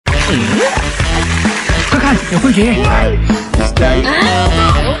快看，有昏厥！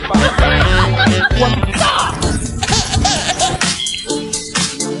我操！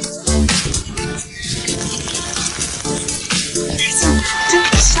真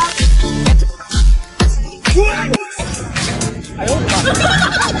香！哎呦我的妈！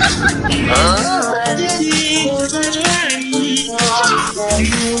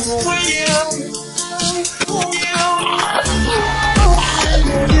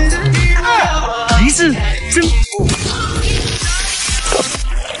一次真，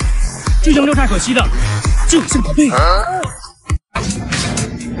这扔溜太可惜了，就是宝贝。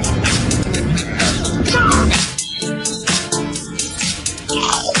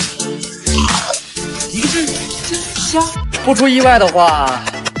一个字真香。不出意外的话，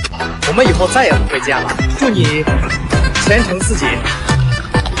我们以后再也不会见了。祝你前程似锦。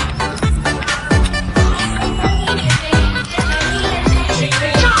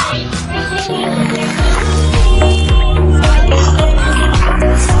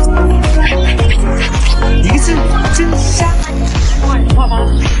一个字真香。画吗？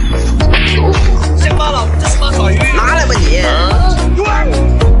乡巴佬，这是八爪鱼。拿来吧你。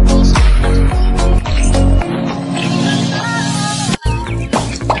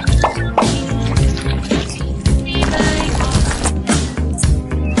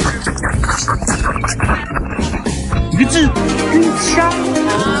一个字真香。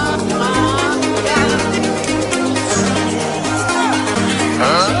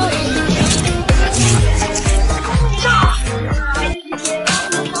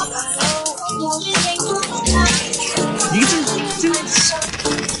一个字真香。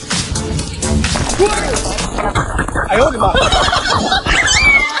哎呦我的妈！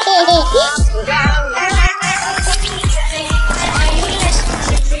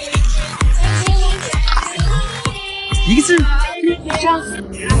一个字香。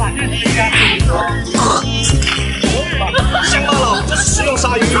乡巴佬，这是食用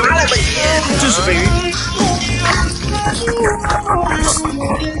鲨鱼，拿来吧你！这是鲱鱼。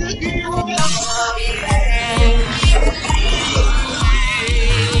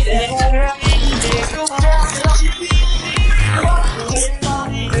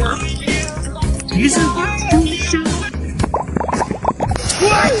一个字真香。哎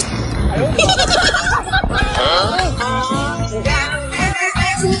呦我的妈！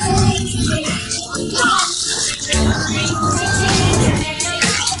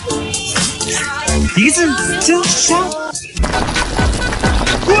一个字真香。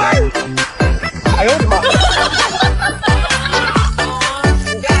哎呦我的妈！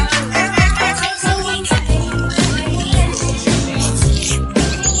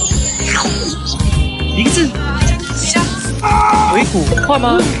一个字真香。尾骨画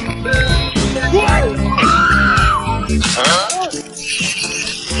吗？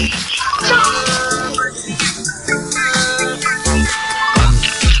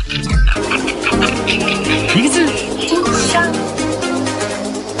一个字真香。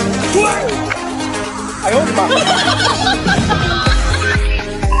哎呦我的妈！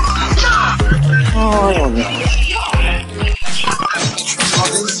哎呦我的妈！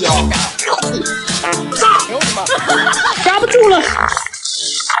真香！哎呦我的妈！抓不住了！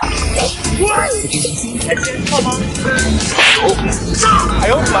好吗？哎呦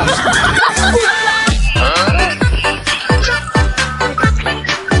我的妈！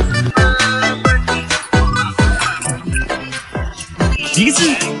一个字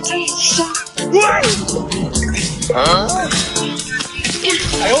真香。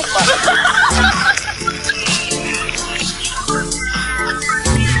哎呦我的妈！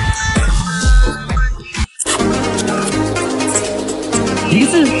一个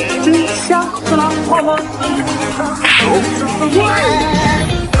字真香。是吗？画吗？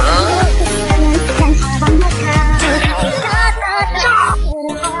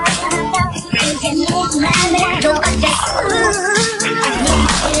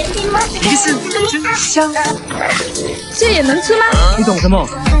一个字真香。这也能吃吗？你懂什么？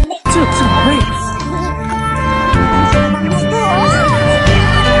这是宝贝。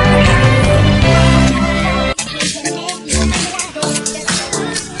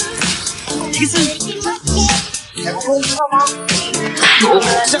一个字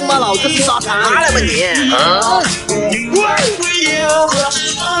乡巴佬，这是沙滩，拿来吧你！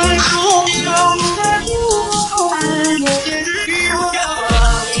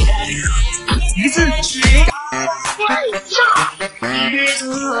一个字。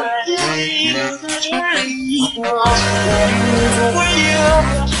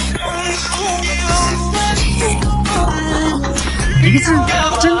一个字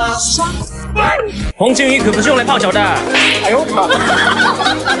真香。黄金鱼可不是用来泡脚的。哎呦我的妈！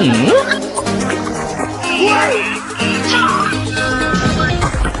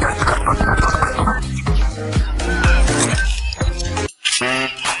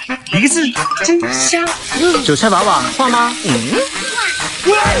一个字真香。韭菜娃娃画吗？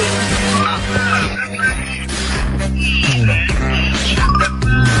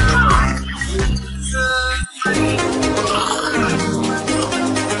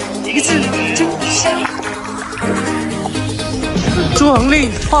一个字真香。朱恒丽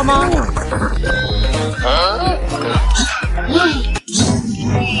画吗？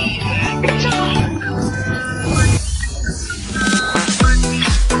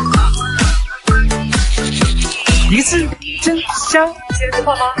一个字真香。现在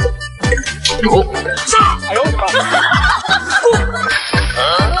画吗？有。哎呦我的妈！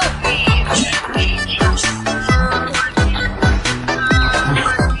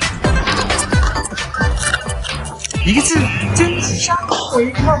一个字真香。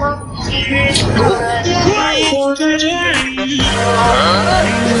回画吗？一个字真香。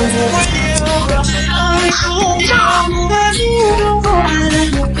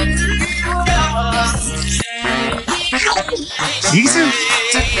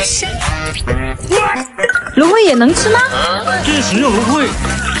芦荟也能吃吗？这是食用芦荟。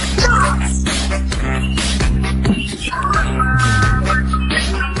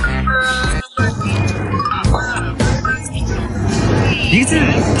一个字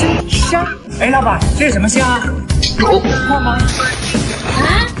真香。哎，老板，这是什么香啊？有画吗？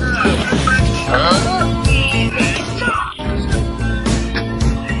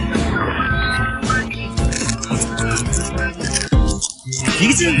一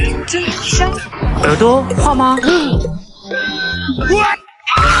个字真香。耳朵画吗？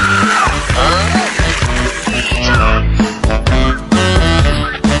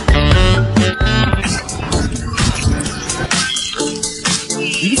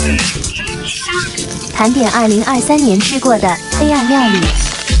一个字盘点2023年吃过的黑暗料理。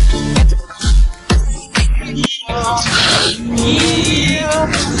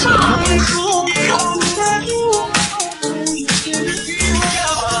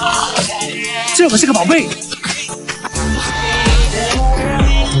这可是个宝贝。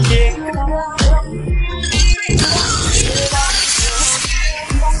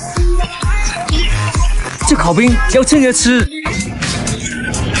这烤饼要趁热吃。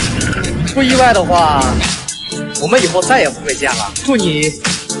不意外的话，我们以后再也不会见了。祝你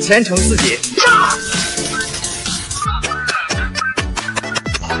前程似锦。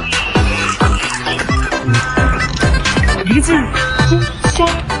一个字真香。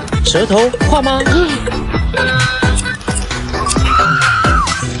舌头画吗？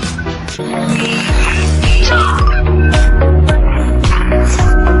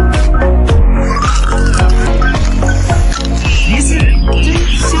一个字真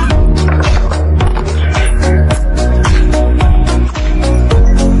香。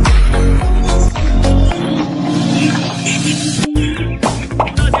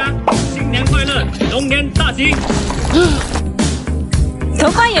大家新年快乐，龙年大吉！头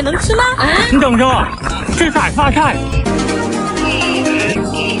发也能吃吗？你等着，这是海发菜。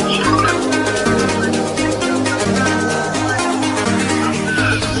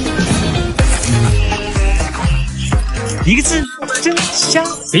一个字真香。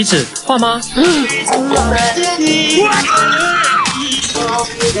鼻子画吗？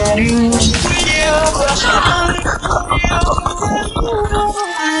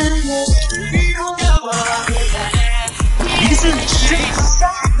一个字真香。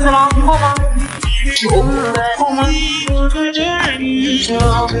怎么了？画吗？有画吗？一个字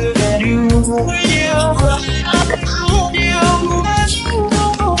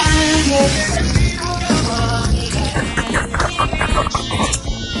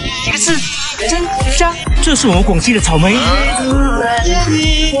真香。这是我们广西的草莓。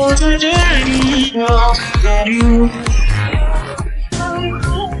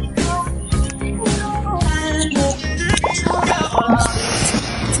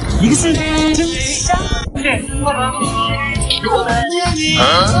一个字真香。对，画吗？有。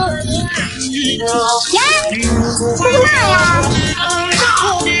呀，这是嘛呀？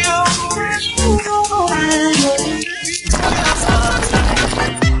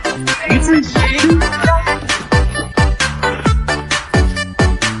一个字真香。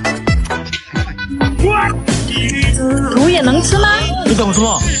图也能吃吗？你等什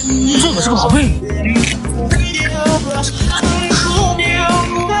么？这可是个宝贝。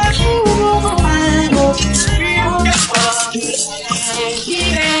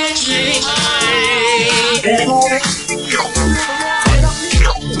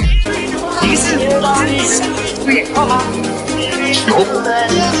一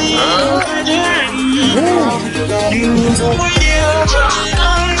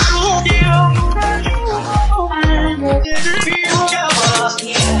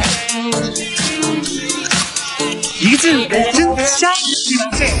一个字真香，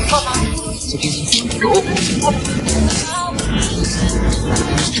这泡吗？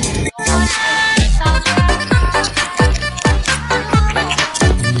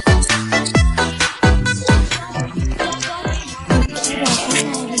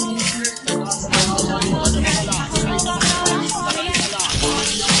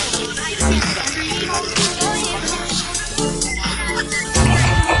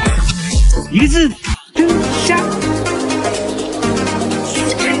一个字真香。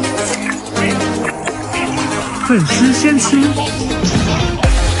粉丝先吃。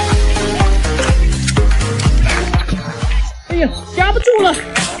哎呀，夹不住了。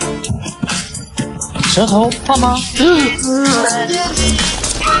舌头烫吗？一个字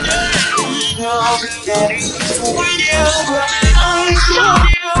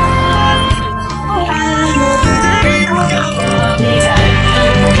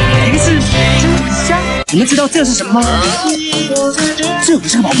真香。你们知道这是什么吗？这不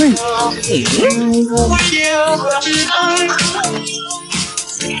是个宝贝。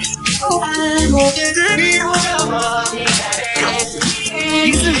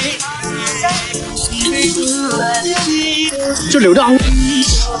一个字就流到。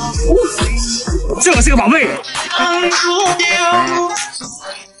这个是个宝贝。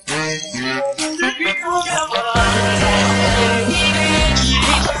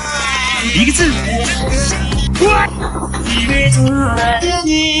一个字。一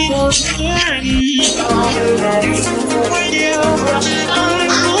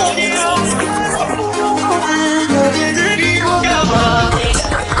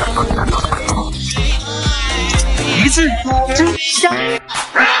个字真香。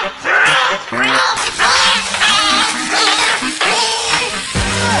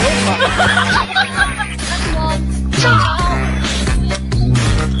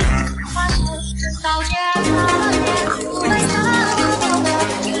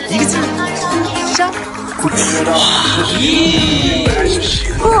一个字香。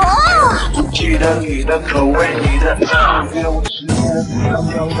记得你的口味，你的爱，给我10年，刚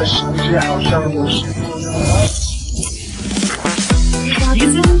刚的世界好像有时不能。一个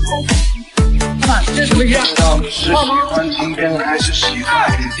字。这什么鱼啊？是喜欢晴天还是喜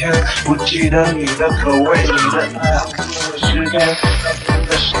欢雨天？我记得你的口味，你的爱，给我10年，刚刚的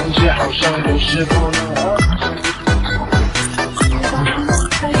世界好像有时不能。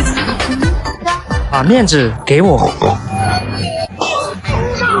把面子给我。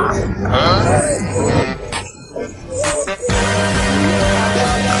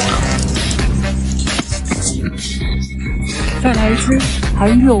再来一次，还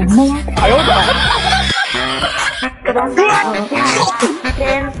有吗？还有吗？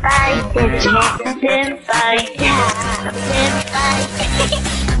先輩ですね。先輩。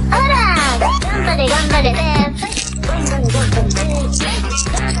ほら、頑張れ頑張れね。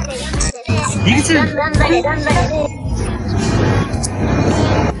一个字。頑張れ頑張れね。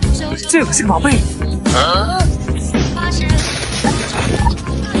这可是个宝贝。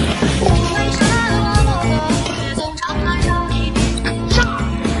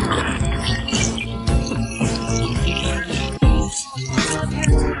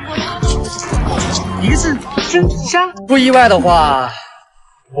一个字真香。不意外的话，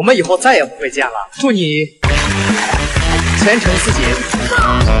我们以后再也不会见了。祝你前程似锦。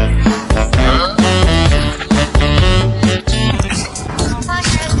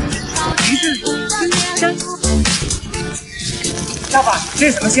一个字真香。老板，这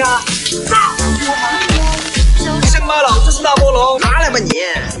是什么虾？生马老子是大菠萝，拿来吧你。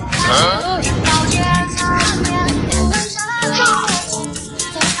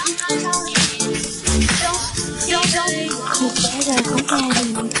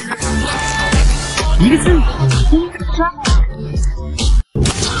一个字真香。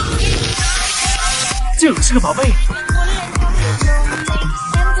这可是个宝贝。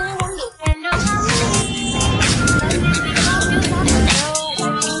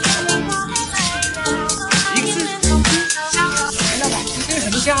一个字真香。老板，这是什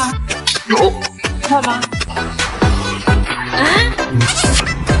么虾啊？有看吗？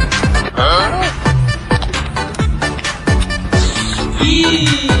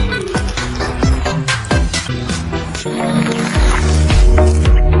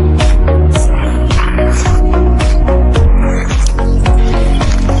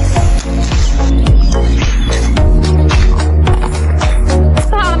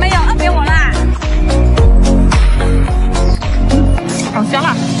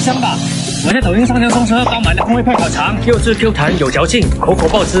香吧？我在抖音上将中车刚买的风味派烤肠，又汁 Q 弹有嚼劲，口口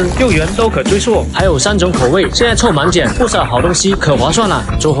爆汁，又圆都可追溯，还有3种口味，现在凑满减，不少好东西可划算了。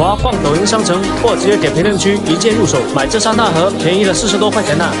左滑逛抖音商城，或直接点评论区一键入手，买这3大盒便宜了40多块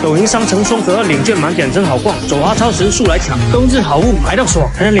钱呢。抖音商城双格领券满减真好逛，左滑超时速来抢，冬日好物买到手，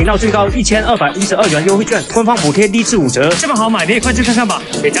还能领到最高1212元优惠券，官方补贴低至5折，这么好买你也快去看看吧，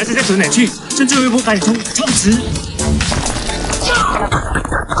给夹子再囤点去，甚至微博赶紧冲超值。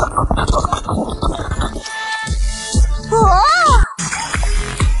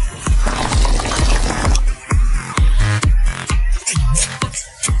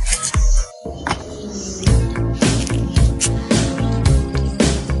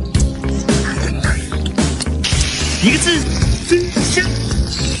一个字，真香。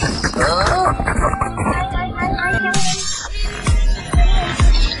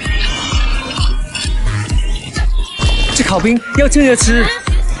这烤饼要趁热吃。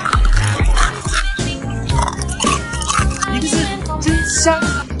一个字，真香。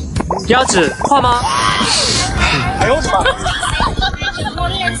鸭子画吗？还有什么？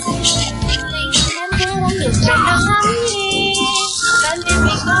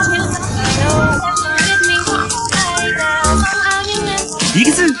一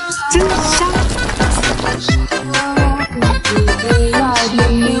个字，真香。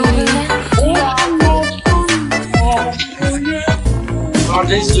啊，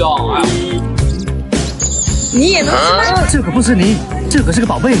真香！哎呀，你也能吃吗？这可不是泥，这可是个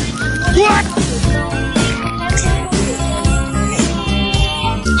宝贝。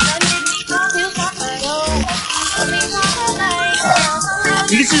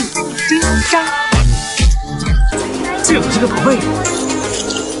一个字，真香。这可是个宝贝。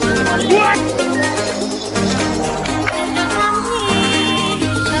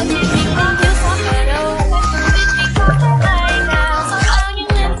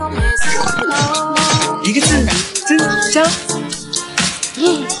一个字，真香。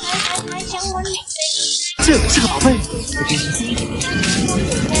这可是个宝贝。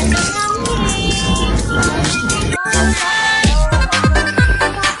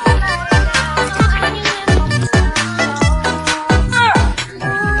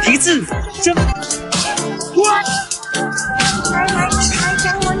一个字，真。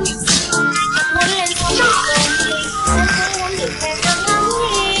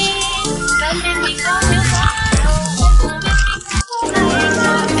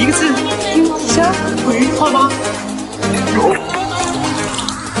一个字，香，鱼画吗？有。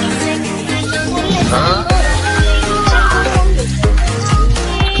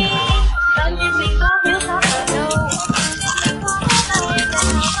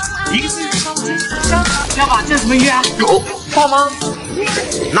一个字，真香。要把这什么鱼啊？有。画吗？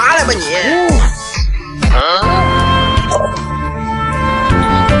拿来吧你。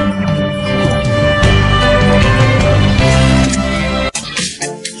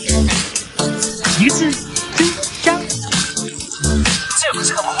一个字，真香。这可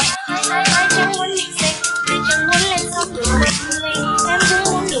是个宝贝。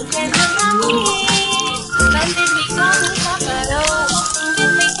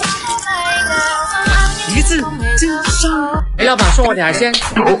一个字，真香。哎，老板送我点海鲜。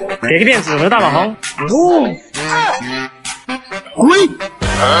给个电子，我的大网红。哦。滚。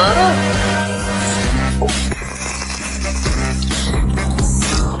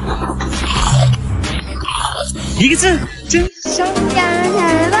一个字，真香。刚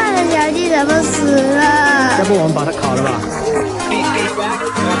才爸的小鸡怎么死了？要不我们把它烤了吧？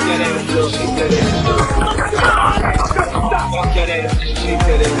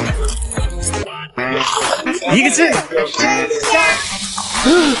一个字，真香。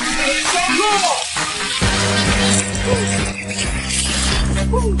一个字，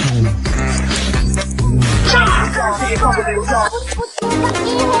真香。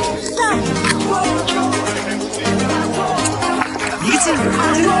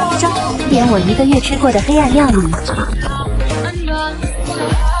点我1个月吃过的黑暗料理。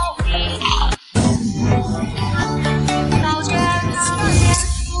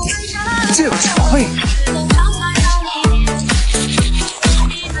这可是宝贝。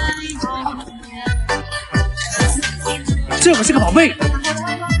这可是个宝贝。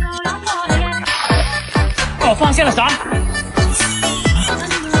我发现了啥？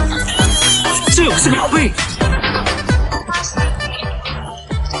这可是个宝贝。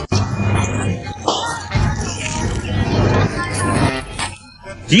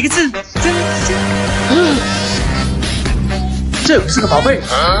一个字，真香。这可是个宝贝。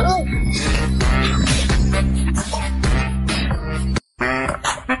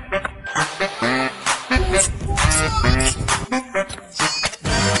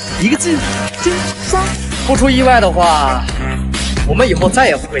一个字，真香。不出意外的话，我们以后再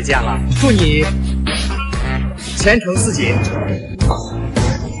也不会见了。祝你前程似锦。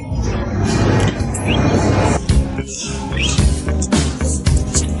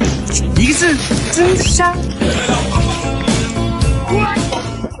一个字，真香。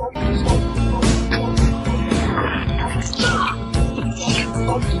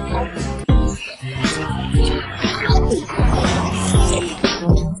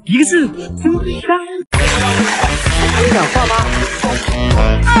一个字，真香。你讲话吗？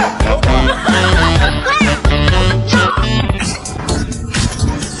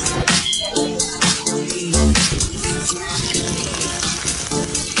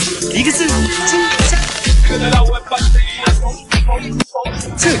一个字，真香。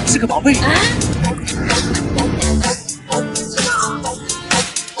这是个宝贝。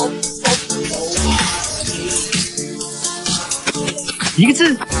一个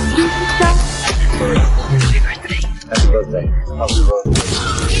字，真香。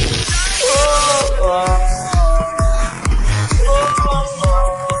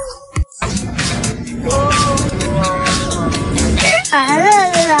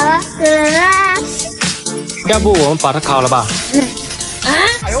要不我们把它烤了吧？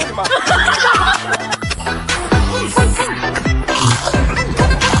哎呦我的妈！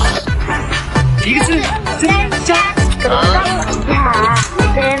一个字，真香。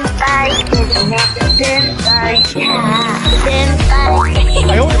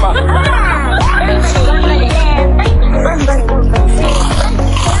哎呦我的妈！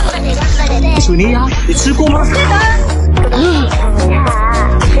水泥鸭，你吃过吗？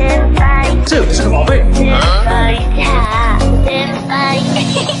这是个宝贝。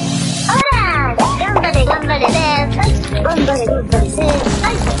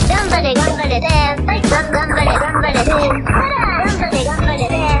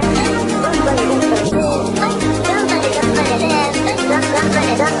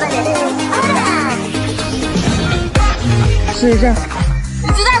试一下。你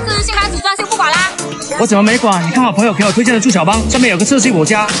知道是新买组装修不管啦？我怎么没管？你看我朋友给我推荐的注小帮，上面有个设计我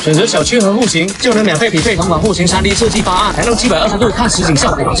家，选择小区和户型就能免费匹配同款户型 3D 设计方案，还能720度看实景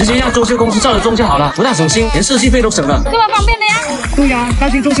效果，直接让装修公司照着装就好了，不但省心，连设计费都省了。这么方便的呀？对呀，担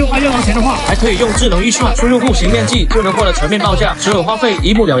心装修花冤枉钱的话，还可以用智能预算输入户型面积，就能获得全面报价，所有花费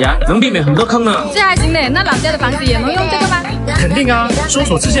一目了然，能避免很多坑呢。这还行呢，那老家的房子也能用这个吗？肯定啊，搜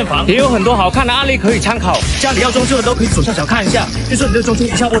索自建房也有很多好看的案例可以参考，家里要装修的都可以左下角看一下，就算你的装修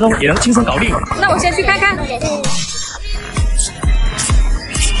一窍不通，也能轻松搞定。那我先去看看。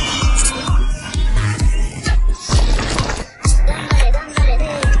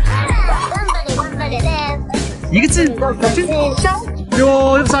一个字，真香。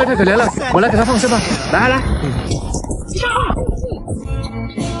哟，这个鲨鱼太可怜了，我来给它放生吧。来来，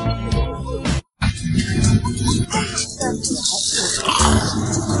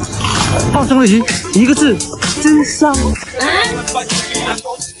放生了鱼，一个字，真香。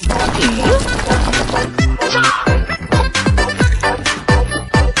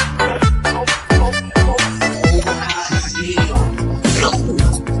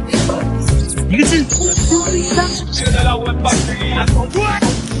一个字，真香。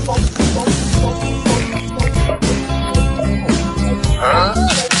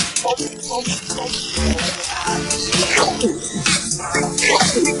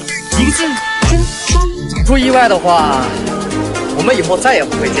一个字，真香。不出意外的话，我们以后再也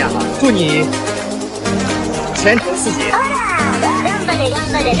不会见了。祝你前程似锦。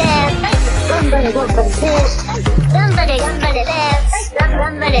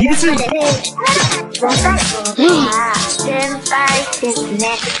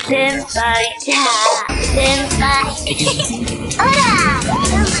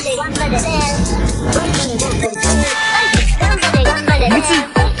一个字。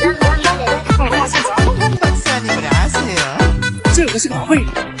这个是个宝贝。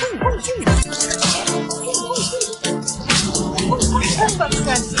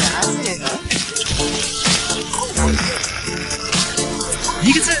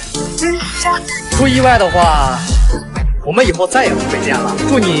一个字，真香。不出意外的话，我们以后再也不会见了。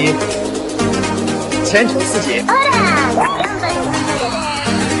祝你前程似锦。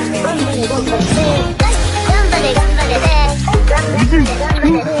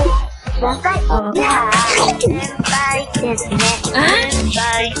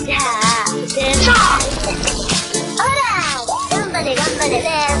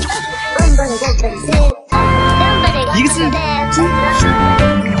一个字，真香。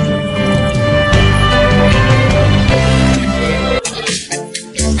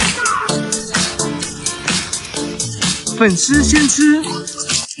粉丝先吃。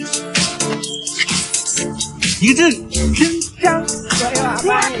一个字，真香。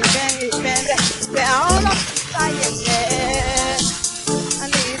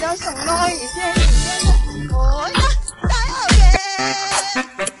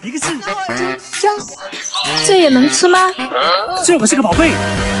一个字，香，这也能吃吗？这可是个宝贝。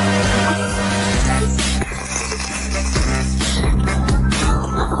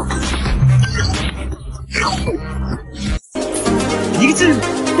一个字，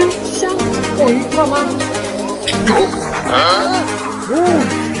真香。过于辣吗？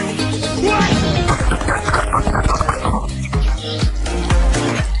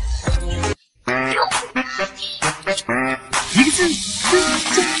一个字，真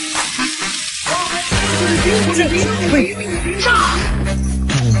香。喂，一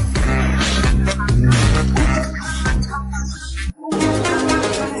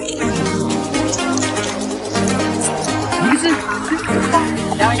个字，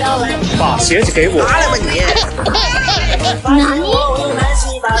把鞋子给我。拿来吧你！哪里？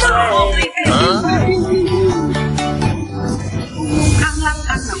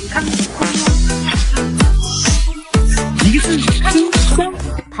一个字，真香。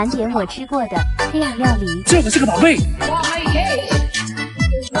盘点我吃过的黑暗料理。这可是个宝贝。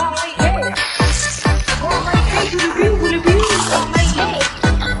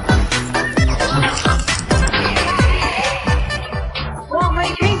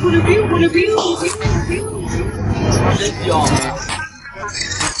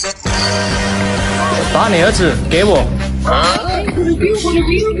把你儿子给我。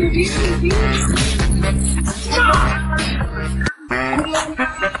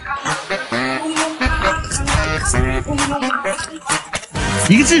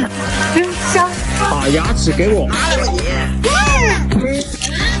一个字，真香。把牙齿给我。拿来吧你！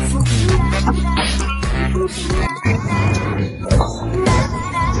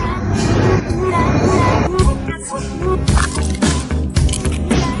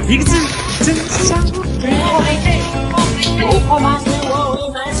一个字，真香。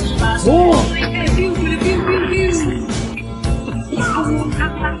哦。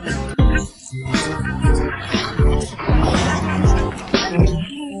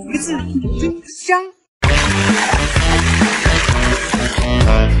一个字，真香。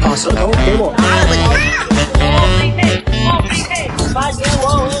把舌头给我。拿来吧你！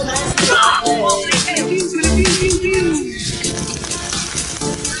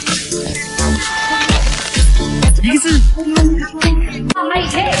一个字，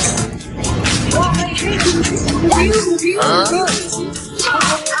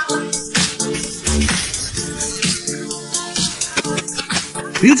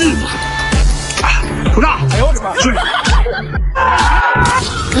一个字，不大。哎呦我的妈！是。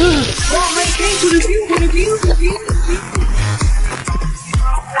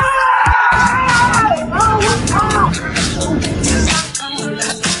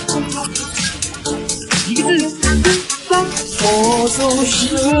一个字，真香。我总是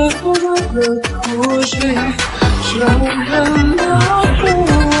不断的哭泣，承认了不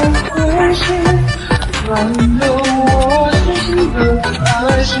会心，难得我真心的开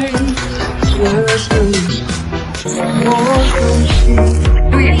心，这是我的心。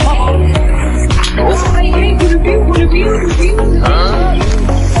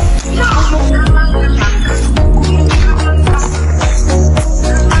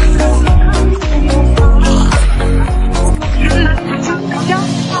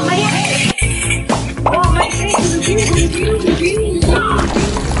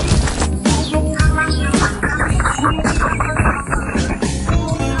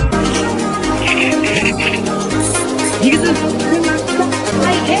一个字，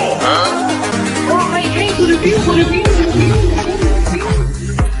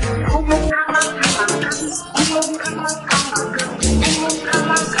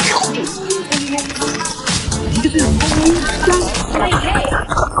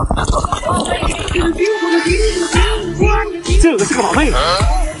这个是个宝贝。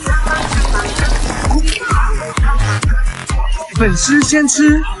粉丝先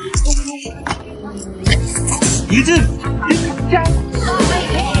吃。一个字，香。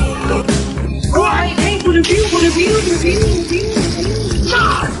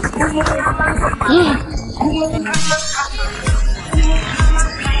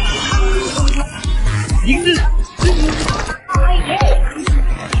一个字，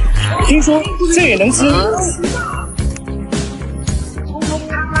听说这也能吃。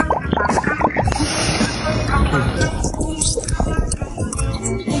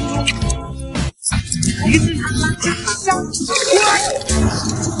一个字，香。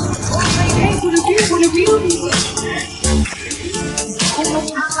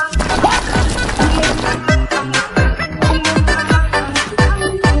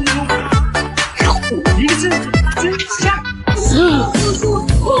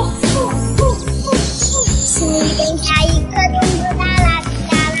等一下。